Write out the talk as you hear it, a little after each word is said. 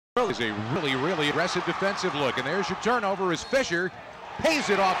Is a really aggressive defensive look, and there's your turnover as Fisher pays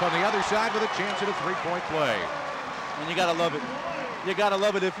it off on the other side with a chance at a three-point play. And you gotta love it. You gotta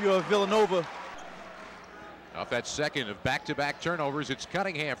love it if you're a Villanova. Off that second of back-to-back turnovers, it's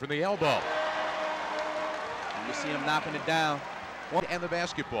Cunningham from the elbow. And you see him knocking it down. And the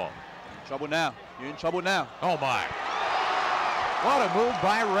basketball. In trouble now. You're in trouble now. Oh my. What a move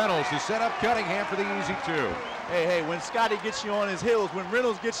by Reynolds to set up Cunningham for the easy two. Hey, when Scotty gets you on his heels, when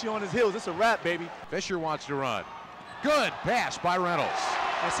Reynolds gets you on his heels, it's a wrap, baby. Fisher wants to run. Good pass by Reynolds.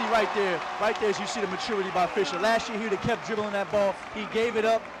 And see right there as you see the maturity by Fisher. Last year he would have kept dribbling that ball. He gave it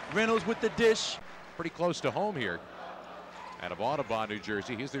up. Reynolds with the dish. Pretty close to home here. Out of Audubon, New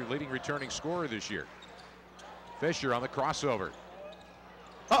Jersey. He's their leading returning scorer this year. Fisher on the crossover.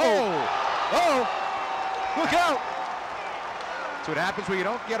 Oh! Look out! That's what happens when you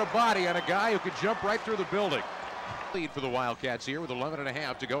don't get a body on a guy who could jump right through the building. Lead for the Wildcats here with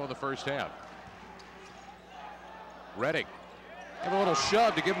 11.5 to go in the first half. Redding. Have a little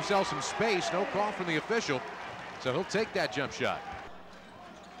shove to give himself some space. No call from the official, so he'll take that jump shot.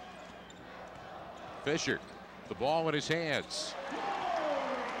 Fisher, the ball in his hands.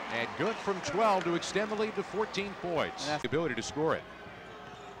 And good from 12 to extend the lead to 14 points. The ability to score it.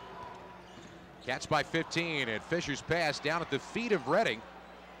 Cats by 15, and Fisher's pass down at the feet of Redding.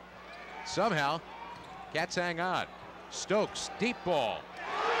 Somehow, Cats hang on. Stokes, deep ball.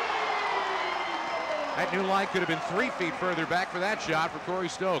 That new line could have been 3 feet further back for that shot for Corey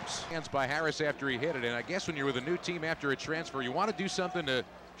Stokes. Hands by Harris after he hit it, and I guess when you're with a new team after a transfer, you want to do something to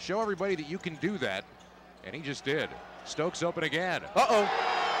show everybody that you can do that, and he just did. Stokes open again.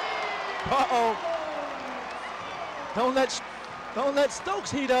 Don't let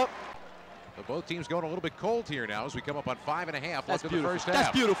Stokes heat up. So both teams going a little bit cold here now as we come up on 5.5 left in the first half.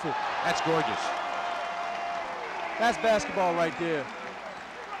 That's beautiful. That's gorgeous. That's basketball right there.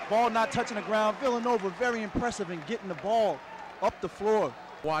 Ball not touching the ground. Villanova very impressive in getting the ball up the floor.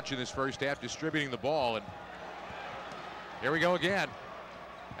 Watching this first half, distributing the ball, and here we go again.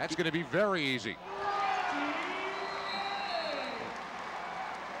 That's going to be very easy.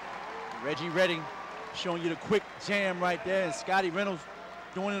 Reggie Redding showing you the quick jam right there, and Scotty Reynolds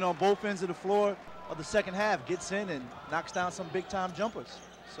doing it on both ends of the floor of the second half. Gets in and knocks down some big-time jumpers.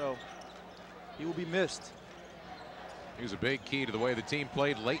 So he will be missed. He was a big key to the way the team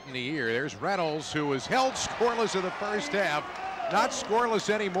played late in the year. There's Reynolds, who was held scoreless in the first half. Not scoreless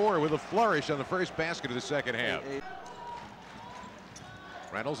anymore with a flourish on the first basket of the second half.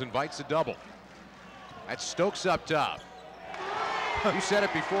 Reynolds invites a double. That's Stokes up top. You said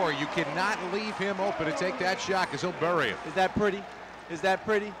it before, you cannot leave him open to take that shot because he'll bury it. Is that pretty? Is that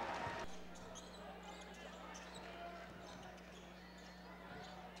pretty?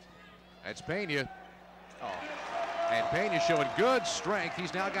 That's Pena. And Pena showing good strength.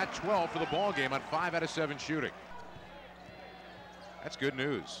 He's now got 12 for the ball game on 5 out of 7 shooting. That's good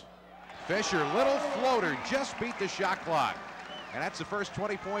news. Fisher, little floater, just beat the shot clock. And that's the first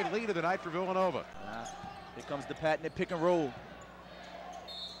 20-point lead of the night for Villanova. Here comes the patented pick and roll.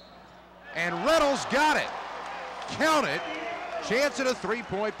 And Reynolds got it. Count it. Chance at a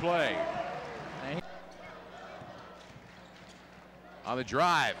 3-point play. On the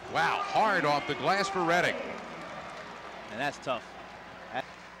drive. Wow, hard off the glass for Redding. And that's tough.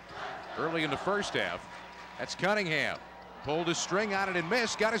 Early in the first half, that's Cunningham. Pulled his string on it and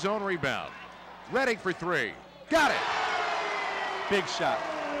missed. Got his own rebound. Redding for 3. Got it. Big shot.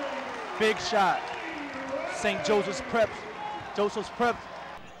 Big shot. St. Joseph's Prep.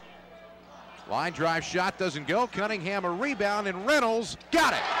 Line drive shot doesn't go. Cunningham a rebound, and Reynolds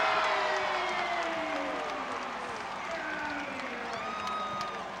got it.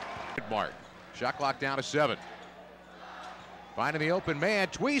 Mark. Shot clock down to 7. Finding the open man.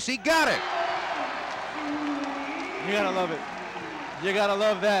 Tweesey got it. You gotta love it. You gotta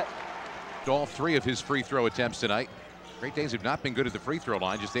love that. All 3 of his free throw attempts tonight. Great Danes have not been good at the free throw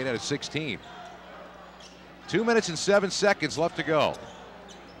line, just 8 out of 16. 2 minutes and 7 seconds left to go.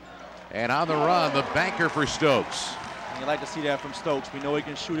 And on the run, the banker for Stokes. You like to see that from Stokes. We know he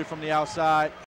can shoot it from the outside.